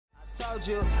I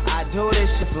do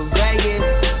this shit for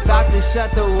Vegas. About to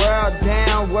shut the world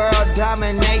down. World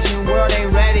domination. World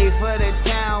ain't ready for the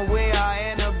town. We are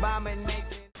an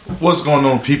abomination. What's going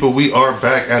on, people? We are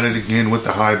back at it again with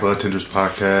the High Bartenders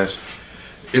podcast.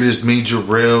 It is me,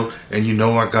 Jarrell, and you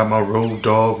know I got my road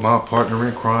dog, my partner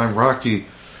in crime, Rocky.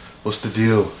 What's the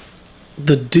deal?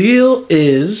 The deal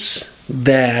is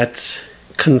that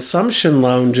consumption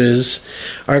lounges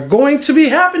are going to be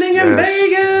happening in Vegas.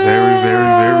 Very,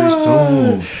 very, very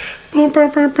soon. I'm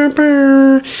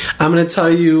going to tell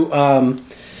you,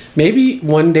 maybe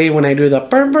one day when I do the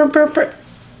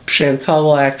Chantel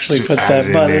will actually put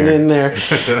that button in there.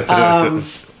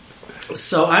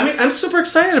 So I'm super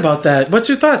excited about that. What's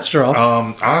your thoughts, Joel?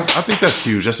 I think that's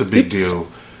huge. That's a big deal.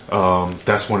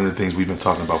 That's one of the things we've been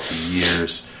talking about for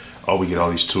years. We get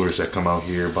all these tourists that come out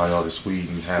here, buy all this weed,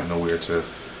 and have nowhere to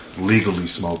legally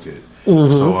smoke it.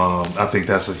 Mm-hmm. So I think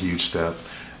that's a huge step.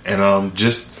 And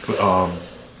just for,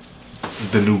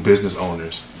 the new business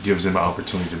owners gives them an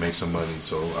opportunity to make some money.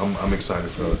 So I'm excited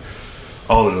for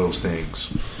all of those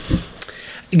things.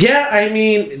 Yeah, I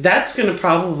mean, that's going to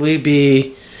probably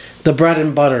be the bread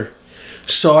and butter.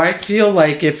 So I feel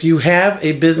like if you have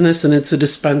a business and it's a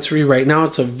dispensary right now,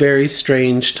 it's a very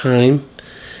strange time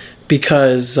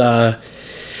because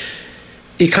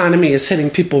economy is hitting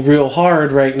people real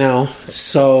hard right now.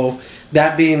 So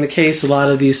that being the case, a lot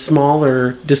of these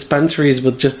smaller dispensaries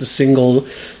with just a single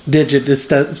digit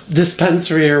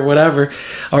dispensary or whatever,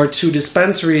 or two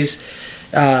dispensaries,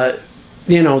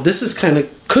 this is kind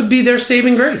of could be their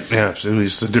saving grace. Yeah, absolutely.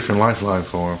 It's a different lifeline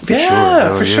for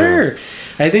them. Sure.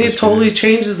 I think it totally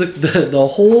changes the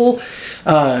whole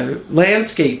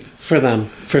landscape for them,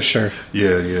 for sure.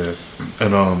 Yeah.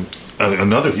 And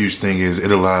another huge thing is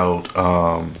it allowed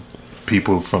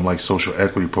people from like social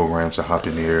equity programs to hop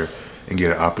in there and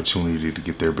get an opportunity to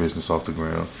get their business off the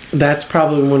ground. That's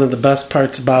probably one of the best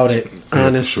parts about it,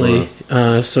 honestly.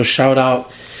 Sure. So shout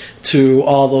out to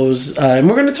all those, and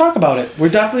we're going to talk about it. We're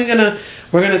definitely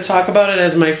we're going to talk about it,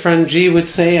 as my friend G would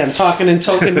say. I'm talking and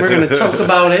token. We're going to talk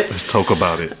about it. Let's talk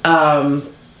about it.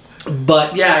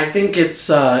 But yeah, I think it's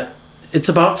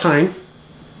about time.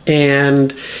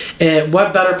 And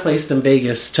what better place than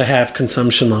Vegas to have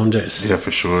consumption lounges? Yeah,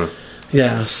 for sure.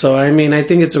 Yeah, so I mean, I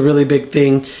think it's a really big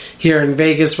thing here in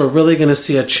Vegas. We're really going to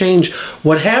see a change.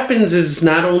 What happens is it's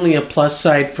not only a plus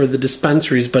side for the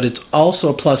dispensaries, but it's also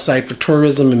a plus side for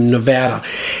tourism in Nevada.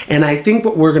 And I think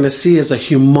what we're going to see is a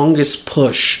humongous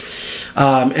push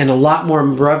and a lot more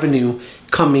revenue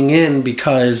coming in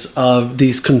because of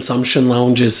these consumption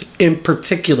lounges in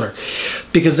particular.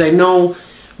 Because I know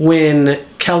when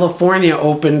California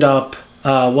opened up,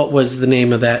 what was the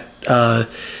name of that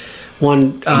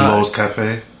one? Lowell's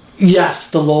Cafe?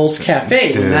 Yes, the Lowell's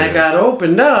Cafe. When that got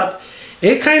opened up,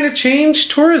 it kind of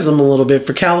changed tourism a little bit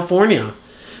for California.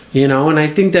 And I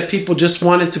think that people just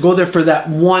wanted to go there for that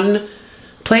one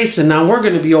place. And now we're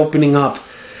going to be opening up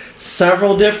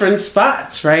several different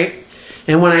spots, right?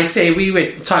 And when I say we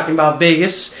were talking about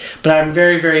Vegas, but I'm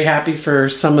very, very happy for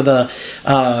some of the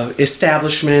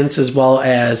establishments as well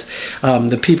as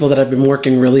the people that have been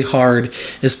working really hard,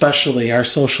 especially our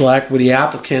social equity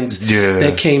applicants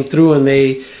that came through. And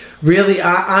they really,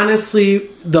 honestly,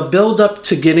 the build up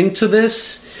to getting to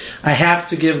this, I have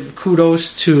to give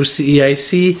kudos to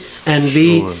CEIC,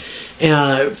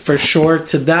 NV, for sure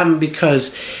to them,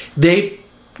 because they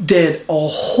did a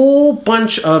whole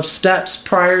bunch of steps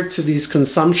prior to these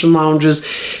consumption lounges.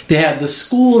 They had the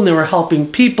school and they were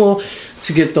helping people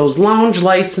to get those lounge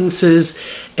licenses.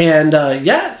 And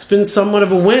it's been somewhat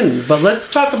of a win. But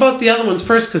let's talk about the other ones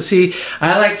first, because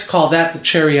I like to call that the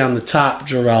cherry on the top,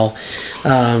 Jarrell.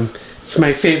 It's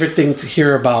my favorite thing to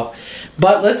hear about.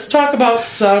 But let's talk about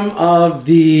some of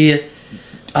the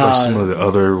some of the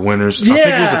other winners. I think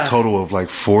it was a total of like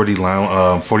 40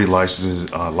 licenses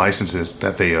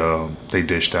that they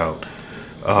dished out.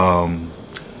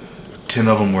 10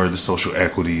 of them were the social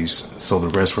equities, so the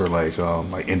rest were like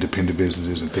independent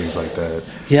businesses and things like that.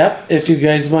 Yep. If you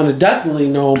guys want to definitely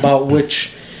know about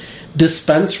which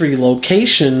dispensary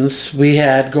locations we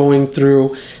had going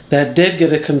through that did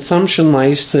get a consumption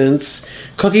license,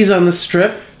 Cookies on the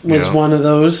Strip was one of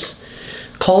those.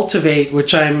 Cultivate,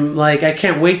 which I'm like, I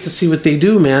can't wait to see what they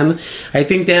do, man. I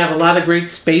think they have a lot of great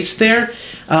space there,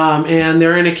 and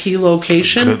they're in a key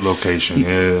location. Good location,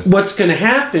 yeah. What's going to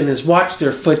happen is watch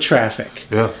their foot traffic.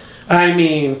 Yeah. I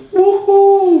mean,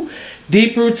 woohoo!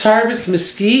 Deep Roots Harvest,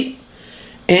 Mesquite,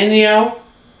 Enyo,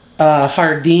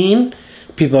 Hardin.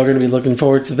 People are going to be looking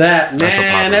forward to that.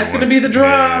 Man, that's going to be the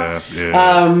draw.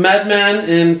 Yeah. Medman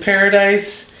in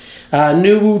Paradise,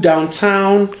 Nuwu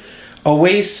downtown,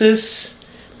 Oasis,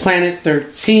 Planet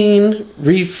 13,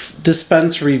 Reef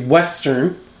Dispensary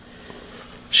Western,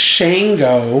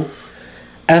 Shango,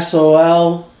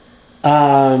 SOL,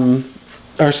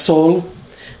 or Soul,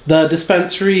 the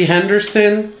Dispensary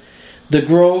Henderson, the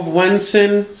Grove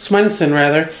Swenson,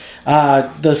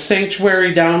 the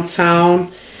Sanctuary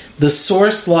Downtown, the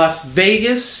Source Las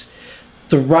Vegas,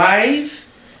 Thrive,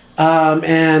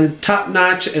 and Top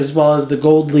Notch, as well as the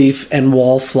Gold Leaf and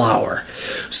Wallflower.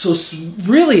 So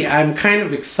really, I'm kind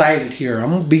of excited here. I'm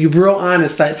going to be real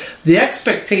honest. The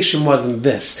expectation wasn't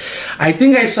this. I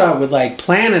think I saw it with like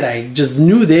Planet. I just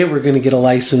knew they were going to get a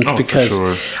license because,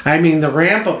 for sure. I mean, the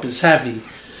ramp up is heavy.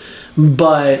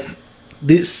 But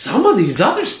some of these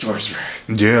other stores were...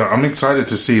 Yeah, I'm excited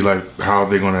to see like how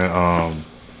they're going to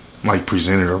like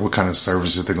present it or what kind of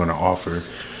services they're going to offer.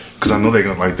 Because I know they're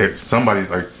going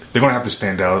to they're going to have to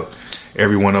stand out.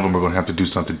 Every one of them are going to have to do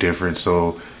something different.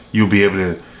 So you'll be able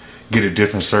to get a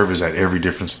different service at every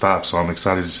different stop. So I'm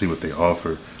excited to see what they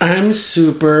offer. I'm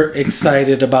super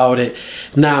excited about it.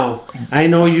 Now, I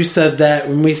know you said that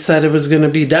when we said it was going to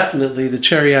be definitely the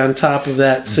cherry on top of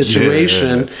that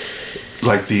situation. Yeah.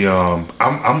 Like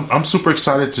I'm super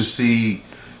excited to see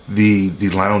the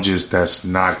lounges that's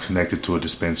not connected to a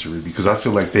dispensary, because I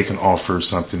feel like they can offer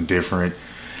something different.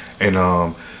 And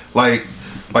like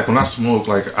when I smoke,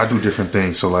 like I do different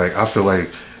things. So like I feel like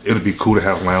it would be cool to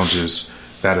have lounges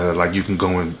that like you can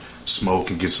go and smoke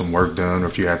and get some work done, or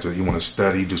if you want to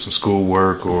study, do some school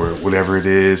work or whatever it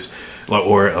is, like,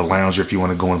 or a lounge if you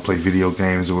want to go and play video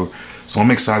games. So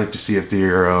I'm excited to see if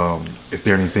there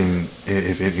anything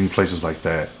if any places like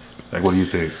that. Like, what do you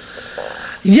think?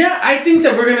 Yeah, I think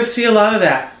that we're going to see a lot of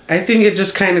that. I think it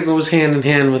just kind of goes hand in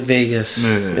hand with Vegas,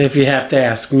 if you have to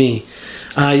ask me.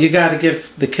 You got to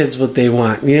give the kids what they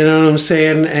want. You know what I'm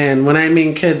saying? And when I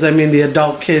mean kids, I mean the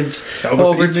adult kids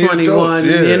over 21. Adults,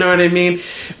 yeah. You know what I mean?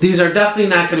 These are definitely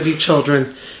not going to be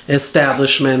children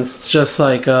establishments, just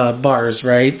like bars,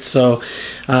 right? So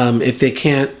if they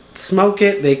can't smoke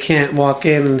it, they can't walk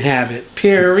in and have it.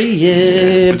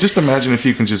 Period. But just imagine if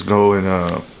you can just go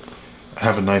and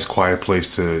have a nice quiet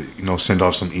place to send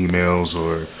off some emails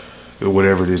or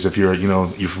whatever it is. If you're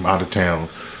you're from out of town.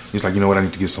 He's like, you know what, I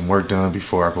need to get some work done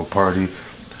before I go party.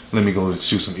 Let me go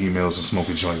shoot some emails and smoke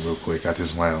a joint real quick at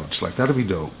this lounge. Like, that'll be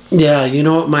dope. Yeah, you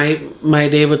know what my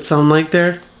day would sound like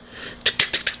there?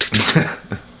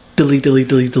 Delete. Don't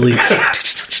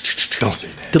say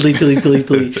that. Delete.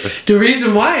 The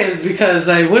reason why is because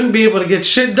I wouldn't be able to get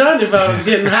shit done if I was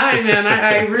getting high, man.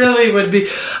 I really would be.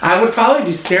 I would probably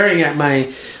be staring at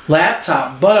my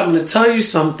laptop. But I'm going to tell you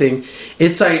something.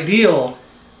 It's ideal,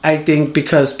 I think,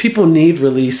 because people need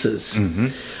releases. Mm-hmm.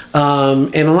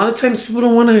 And a lot of times people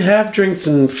don't want to have drinks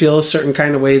and feel a certain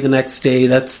kind of way the next day.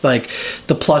 That's like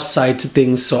the plus side to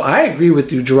things. So I agree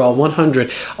with you, Joel,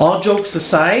 100. All jokes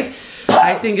aside,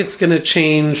 I think it's going to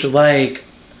change like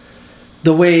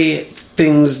the way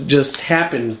things just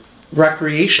happen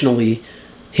recreationally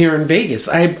here in Vegas.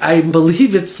 I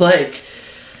believe it's like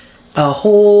a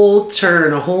whole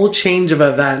change of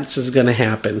events is going to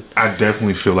happen. I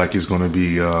definitely feel like it's going to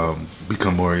be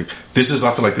become more. I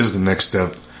feel like this is the next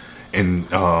step in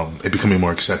it becoming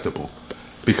more acceptable,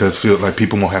 because I feel like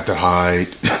people won't have to hide.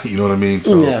 You know what I mean?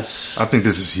 So yes, I think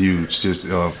this is huge, just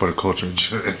for the culture in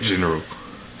general.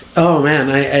 Oh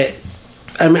man,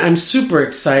 I'm super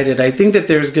excited. I think that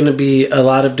there's going to be a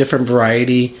lot of different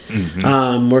variety.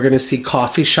 Mm-hmm. We're going to see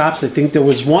coffee shops. I think there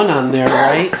was one on there,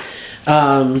 right?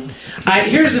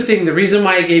 Here's the thing. The reason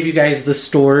why I gave you guys the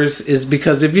stores is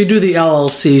because if you do the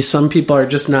LLC, some people are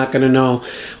just not going to know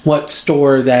what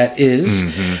store that is.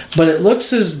 Mm-hmm. But it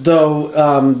looks as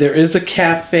though there is a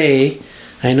cafe.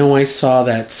 I know I saw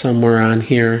that somewhere on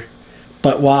here.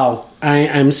 But wow,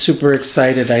 I'm super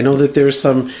excited. I know that there's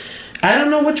some... I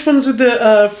don't know which ones are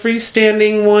the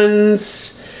freestanding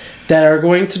ones that are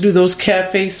going to do those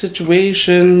cafe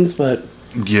situations, but...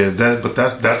 Yeah,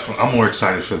 that's I'm more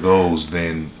excited for those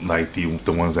than like the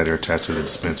ones that are attached to the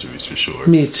dispensaries, for sure.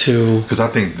 Me too. Because I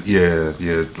think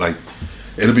like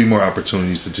it'll be more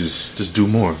opportunities to just do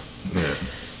more.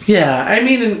 Yeah, I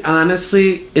mean, and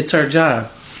honestly, it's our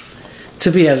job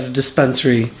to be at a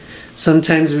dispensary.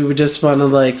 Sometimes we would just want to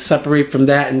like separate from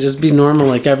that and just be normal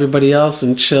like everybody else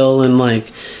and chill and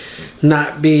like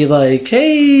not be like,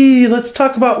 hey, let's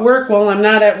talk about work while I'm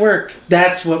not at work.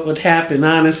 That's what would happen,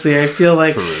 honestly. I feel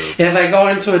like if I go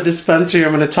into a dispensary,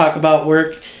 I'm going to talk about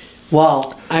work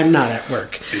while I'm not at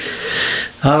work.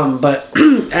 But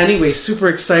anyway, super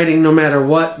exciting no matter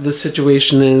what the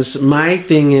situation is. My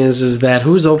thing is that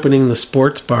who's opening the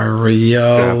sports bar,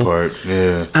 Rio? That part,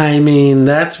 yeah. I mean,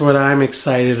 that's what I'm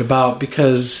excited about,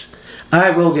 because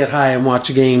I will get high and watch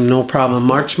a game, no problem.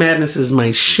 March Madness is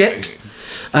my shit.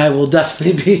 I will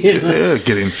definitely be in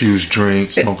get an infused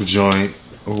drink, smoke a joint,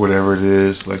 or whatever it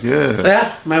is. Like,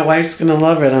 yeah, my wife's gonna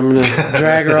love it. I'm gonna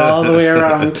drag her all the way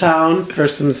around town for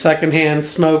some secondhand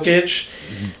smokage.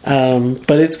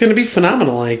 But it's gonna be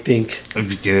phenomenal, I think.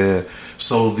 Yeah.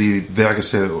 So like I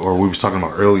said, or we was talking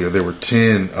about earlier, there were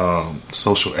 10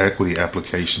 social equity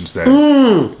applications that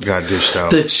got dished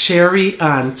out. The cherry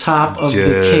on top of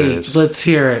the cake. Let's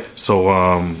hear it. So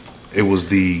it was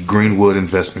the Greenwood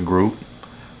Investment Group,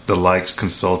 the Likes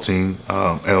Consulting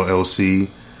LLC,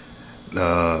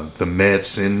 the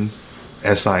Medicine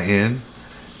SIN,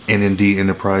 NND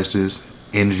Enterprises,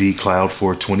 NV Cloud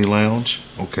 420 Lounge,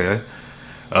 okay,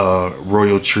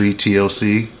 Royal Tree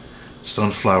TLC,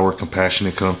 Sunflower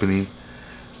Compassionate Company.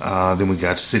 Then we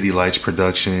got City Lights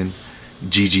Production,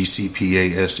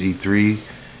 GGCPA SE3,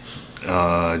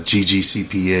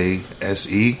 GGCPA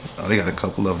SE. Oh, they got a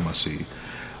couple of them, I see.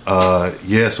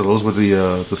 So those were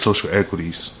the social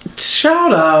equities.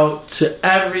 Shout out to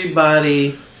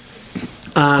everybody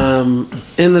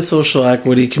in the social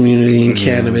equity community in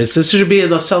cannabis. This should be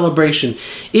a celebration.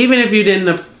 Even if you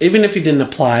didn't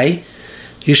apply,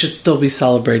 you should still be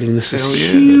celebrating. This is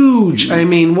huge. I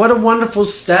mean, what a wonderful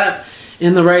step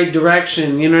in the right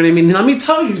direction. You know what I mean? Let me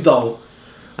tell you, though,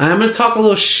 I'm going to talk a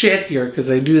little shit here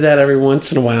because I do that every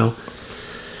once in a while.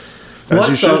 What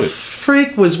the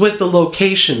freak was with the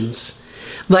locations?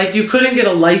 Like, you couldn't get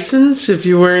a license if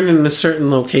you weren't in a certain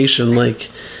location, like,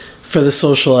 for the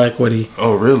social equity.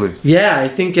 Oh, really? Yeah, I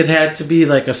think it had to be,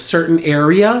 like, a certain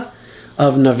area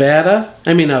of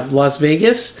of Las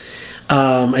Vegas.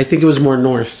 I think it was more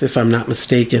north, if I'm not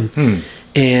mistaken.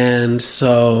 And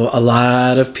so a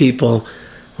lot of people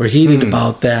were heated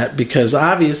about that because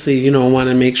obviously, want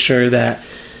to make sure that,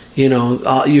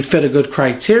 you fit a good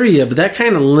criteria, but that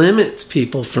kind of limits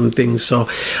people from things. So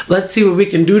let's see what we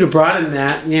can do to broaden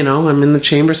that. I'm in the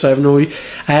chamber, so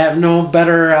I have no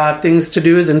better things to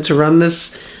do than to run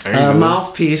this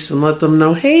mouthpiece and let them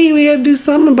know, hey, we got to do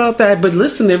something about that. But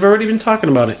listen, they've already been talking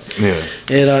about it. Yeah,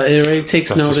 it already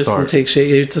takes notice and takes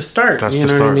shape. It's a start. That's you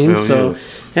know what I mean? Hell so.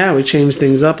 Yeah, we changed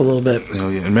things up a little bit.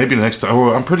 Hell yeah, and maybe next time.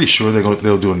 Well, I'm pretty sure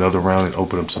they'll do another round and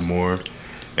open up some more,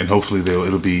 and hopefully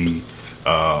it'll be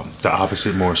the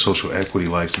opposite, more social equity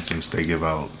licensings they give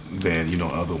out than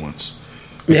other ones.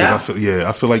 Because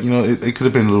I feel like it could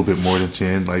have been a little bit more than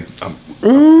 10. Like I'm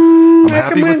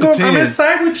happy with the 10. I'm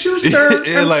inside with you, sir.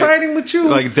 I'm siding with you.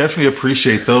 Like definitely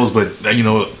appreciate those, but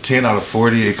 10 out of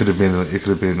 40, it could have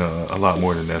been a lot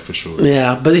more than that for sure.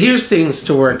 Yeah, but here's things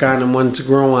to work on and one to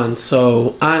grow on.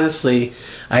 So honestly,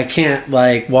 I can't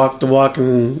walk the walk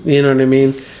and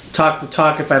talk the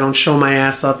talk if I don't show my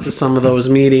ass up to some of those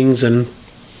meetings and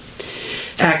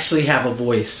actually have a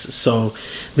voice. So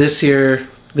this year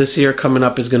coming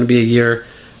up is going to be a year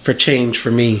for change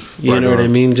for me. You know what I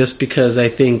mean? Just because I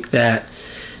think that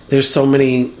there's so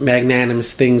many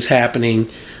magnanimous things happening,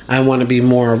 I want to be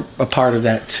more a part of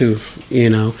that too,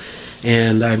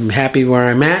 and I'm happy where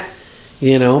I'm at,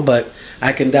 but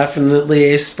I can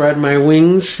definitely spread my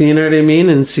wings, you know what I mean,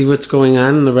 and see what's going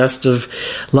on in the rest of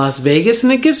Las Vegas.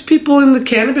 And it gives people in the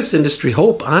cannabis industry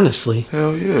hope, honestly.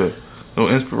 Hell yeah. No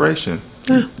inspiration.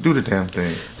 Yeah. Do the damn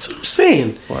thing. That's what I'm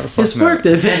saying. It's worth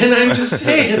it, man. I'm just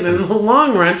saying, in the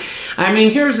long run. I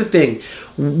mean, here's the thing.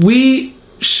 We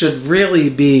should really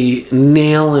be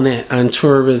nailing it on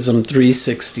Tourism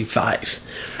 365.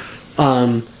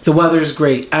 The weather's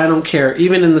great. I don't care.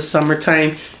 Even in the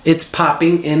summertime, it's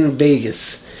popping in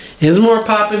Vegas. It's more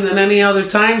popping than any other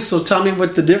time, so tell me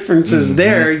what the difference is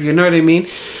there. You know what I mean?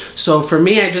 So for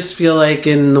me, I just feel like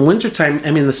in the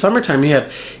the summertime, you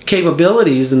have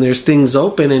capabilities and there's things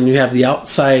open and you have the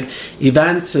outside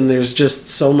events and there's just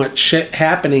so much shit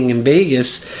happening in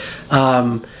Vegas.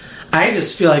 I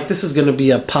just feel like this is going to be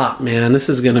a pop, man. This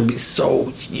is going to be so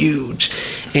huge.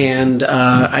 And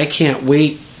I can't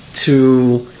wait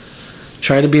to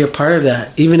try to be a part of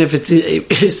that. Even if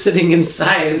it's sitting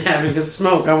inside and having a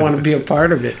smoke, I want to be a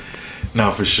part of it.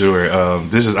 No, for sure. I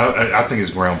think it's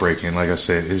groundbreaking. Like I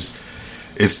said,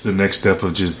 it's the next step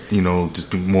of just being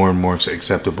more and more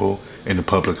acceptable in the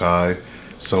public eye.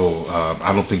 So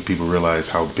I don't think people realize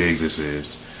how big this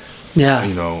is. Yeah.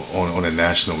 On a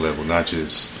national level, not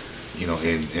just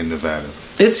in Nevada.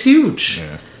 It's huge.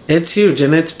 Yeah. It's huge,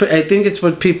 and I think it's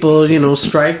what people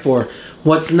strive for.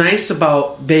 What's nice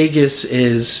about Vegas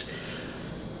is,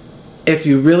 if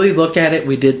you really look at it,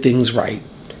 we did things right.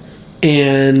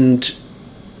 And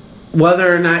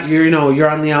whether or not you're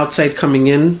on the outside coming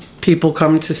in, people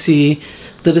come to see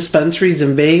the dispensaries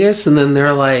in Vegas, and then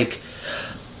they're like,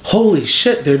 holy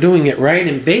shit, they're doing it right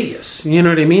in Vegas. You know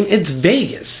what I mean? It's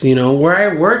Vegas. You know, where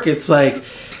I work, it's like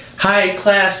high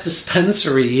class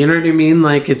dispensary. You know what I mean?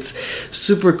 Like, it's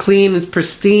super clean, it's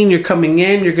pristine. You're coming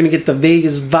in, you're going to get the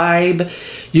Vegas vibe.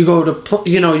 You go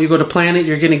to Planet,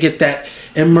 you're going to get that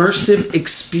immersive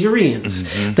experience.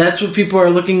 Mm-hmm. That's what people are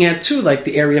looking at too, like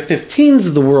the Area 15s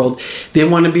of the world. They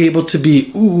want to be able to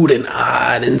be oohed and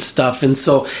odd and stuff. And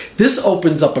so this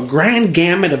opens up a grand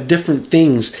gamut of different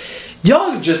things.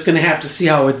 Y'all are just going to have to see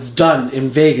how it's done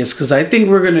in Vegas, because I think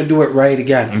we're going to do it right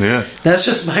again. Yeah. That's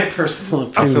just my personal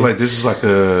opinion. I feel like this is like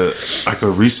a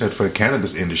reset for the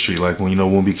cannabis industry. Like when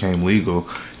it became legal,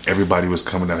 everybody was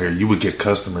coming out here. You would get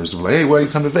customers like, hey, why do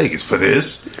you come to Vegas? For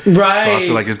this? Right. So I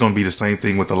feel like it's going to be the same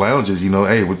thing with the lounges.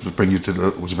 Hey, what bring you to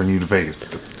Vegas?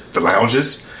 The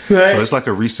lounges? Right. So it's like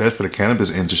a reset for the cannabis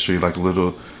industry, like a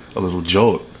little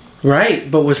jolt.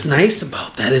 Right. But what's nice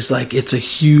about that is like it's a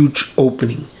huge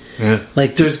opening. Yeah.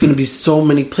 Like there's going to be so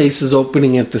many places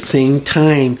opening at the same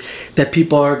time that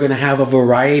people are going to have a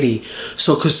variety.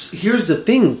 So, because here's the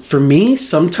thing, for me,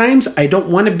 sometimes I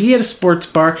don't want to be at a sports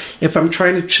bar if I'm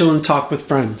trying to chill and talk with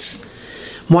friends.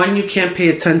 One, you can't pay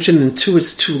attention, and two,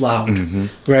 it's too loud,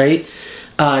 right?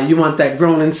 You want that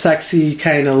grown and sexy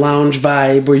kind of lounge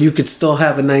vibe where you could still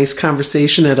have a nice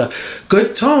conversation at a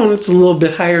good tone. It's a little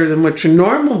bit higher than what you're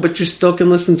normal, but you still can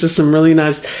listen to some really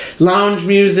nice lounge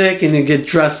music, and you get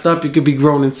dressed up. You could be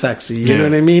grown and sexy. You know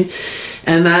what I mean?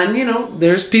 And then,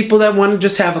 there's people that want to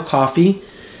just have a coffee.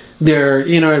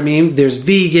 You know what I mean? There's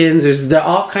vegans. There's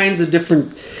all kinds of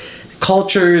different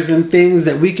cultures and things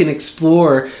that we can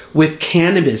explore with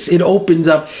cannabis. It opens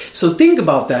up. So think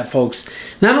about that, folks.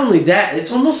 Not only that,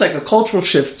 it's almost like a cultural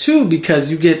shift too, because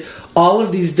you get all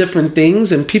of these different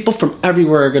things, and people from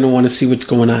everywhere are going to want to see what's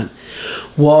going on.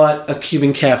 What a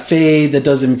Cuban cafe that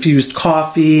does infused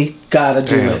coffee, gotta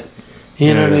do it.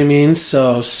 You know what I mean?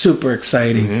 So super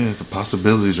exciting. Yeah, the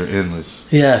possibilities are endless.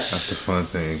 Yes, that's the fun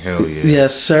thing. Hell yeah.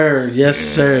 Yes, sir. Yes,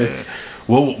 sir.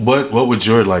 What would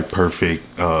your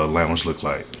perfect lounge look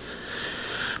like?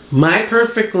 My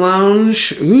perfect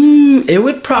lounge, it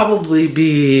would probably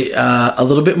be a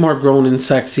little bit more grown and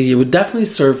sexy. It would definitely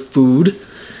serve food,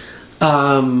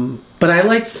 but I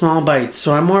like small bites,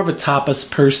 so I'm more of a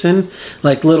tapas person,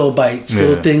 like little bites,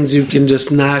 little things you can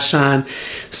just nosh on.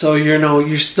 So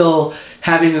you're still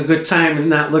having a good time and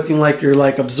not looking like you're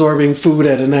like absorbing food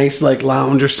at a nice like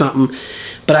lounge or something.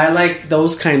 But I like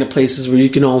those kind of places where you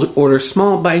can order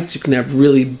small bites. You can have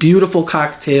really beautiful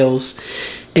cocktails.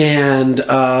 And, the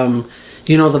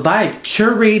vibe.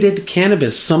 Curated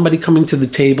cannabis. Somebody coming to the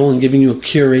table and giving you a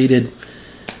curated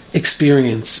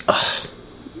experience. Oh,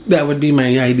 that would be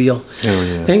my ideal. Oh,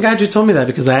 yeah. Thank God you told me that,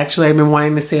 because I've been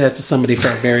wanting to say that to somebody for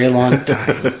a very long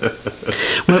time.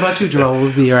 What about you, Joel? What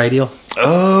would be your ideal?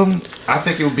 I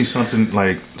think it would be something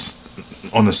like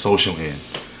on the social end.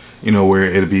 Where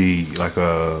it'd be like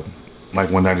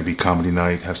one night it'd be comedy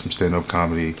night, have some stand-up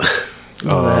comedy,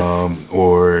 or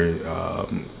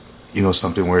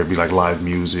something where it'd be like live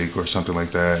music or something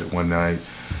like that one night.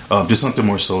 Just something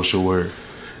more social where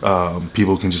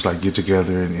people can just like get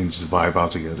together and just vibe out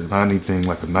together. Not anything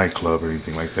like a nightclub or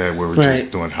anything like that where we're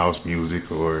just doing house music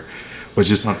but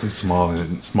just something small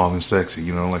and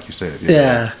sexy. Like you said.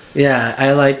 Yeah,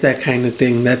 I like that kind of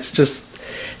thing. That's just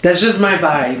my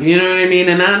vibe, you know what I mean?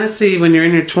 And honestly, when you're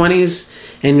in your 20s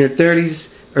and your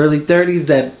 30s, early 30s,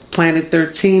 that Planet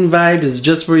 13 vibe is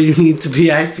just where you need to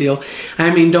be, I feel.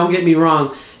 I mean, don't get me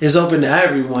wrong, it's open to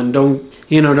everyone. Don't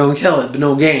kill it, but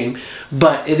no game.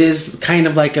 But it is kind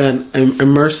of like an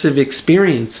immersive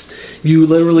experience. You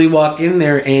literally walk in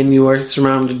there and you are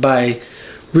surrounded by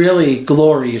really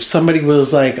glory. If somebody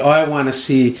was like, oh, I want to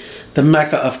see the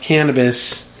Mecca of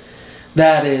cannabis,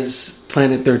 that is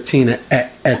Planet 13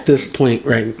 at this point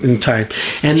right in time.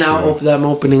 And now them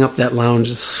opening up that lounge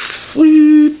is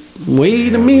sweet.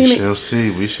 Wait a minute.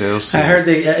 We shall see. I heard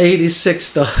the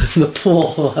 86 the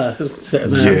pool was.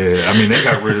 Yeah, I mean they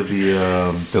got rid of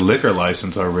the liquor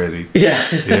license already. Yeah.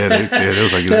 It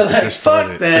was like, let's get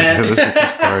started. Fuck that. Let's get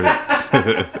this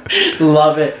started.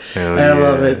 Love it. I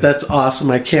love it. That's awesome.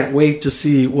 I can't wait to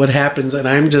see what happens, and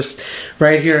I'm just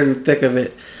right here in the thick of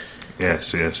it.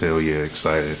 Yes, hell yeah,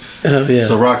 excited. Oh yeah.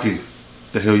 So Rocky,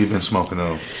 the hell you been smoking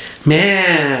on?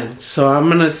 Man, so I'm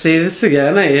gonna say this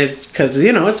again, because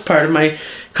it's part of my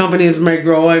company as my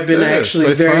grow. I've been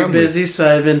actually very busy,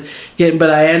 so I've been getting. But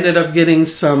I ended up getting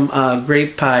some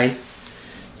grape pie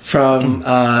from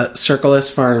Circle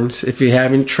S Farms. If you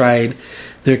haven't tried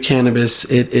their cannabis,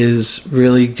 it is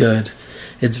really good.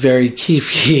 It's very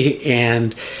keefy,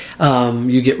 and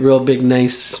you get real big,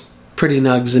 nice, pretty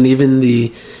nugs, and even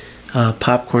the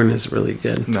popcorn is really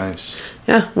good. Nice.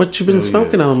 Yeah, what you been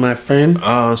smoking on, my friend?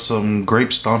 Some Grape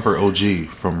Stomper OG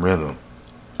from Rhythm.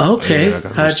 Okay, Yeah, I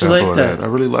got a how'd you sample like of that? I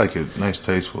really like it. Nice,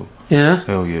 tasteful. Yeah?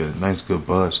 Hell yeah. Nice, good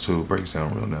buzz, too. Breaks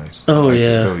down real nice. Oh, I like it.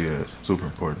 yeah. Hell yeah. Super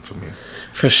important for me.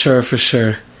 For sure, for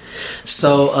sure.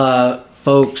 So,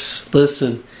 folks,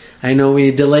 listen. I know we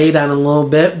delayed on a little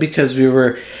bit because we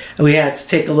had to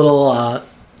take a little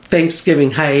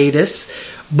Thanksgiving hiatus,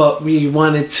 but we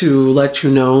wanted to let you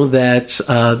know that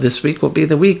this week will be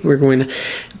the week we're going to.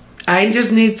 I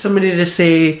just need somebody to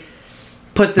say,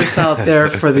 put this out there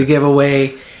for the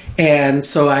giveaway, and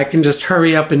so I can just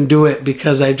hurry up and do it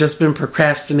because I've just been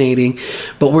procrastinating.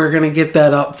 But we're going to get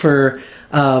that up for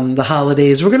the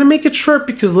holidays. We're going to make it short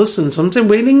because, listen, sometimes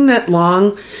waiting that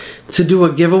long to do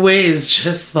a giveaway is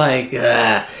just like,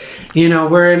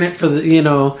 we're in it for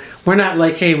the, we're not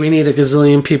like, hey, we need a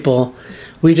gazillion people.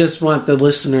 We just want the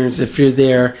listeners, if you're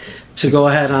there, to go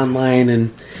ahead online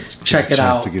and check it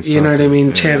out. You know what I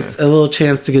mean? Yeah. A little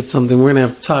chance to get something. We're going to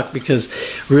have to talk because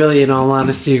really, in all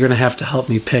honesty, you're going to have to help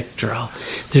me pick, Jarrell.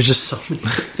 There's just so many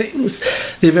things.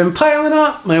 They've been piling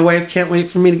up. My wife can't wait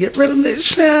for me to get rid of this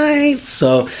shit.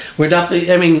 So we're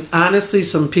definitely, honestly,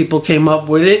 some people came up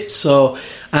with it. So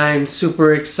I'm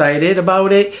super excited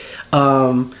about it.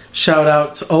 Shout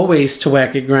out always to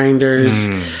Whack It Grinders,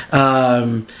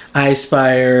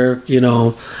 iSpire,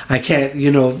 I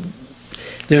can't,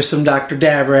 there's some Dr.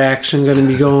 Dabber action going to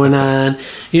be going on,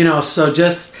 so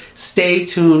just stay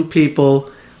tuned,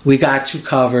 people. We got you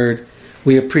covered.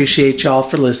 We appreciate y'all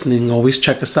for listening. Always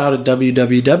check us out at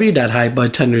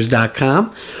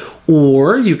www.highbudtenders.com.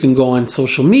 Or you can go on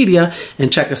social media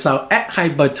and check us out at High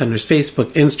Bud Tenders,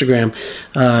 Facebook, Instagram,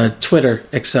 Twitter,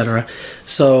 etc.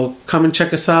 So come and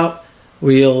check us out.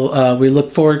 We look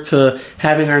forward to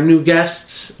having our new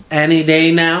guests any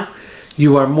day now.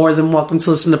 You are more than welcome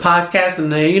to listen to podcasts.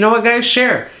 And you know what, guys?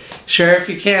 Share if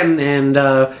you can. And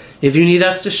if you need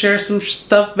us to share some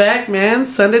stuff back, man,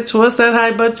 send it to us at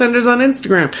High Bud Tenders on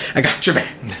Instagram. I got your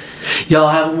back. Y'all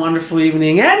have a wonderful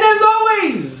evening. And as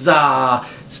always,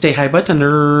 stay High Bud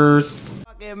Tenders.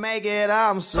 Fucking make it,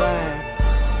 I'm saying.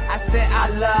 I said I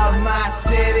love my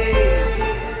city.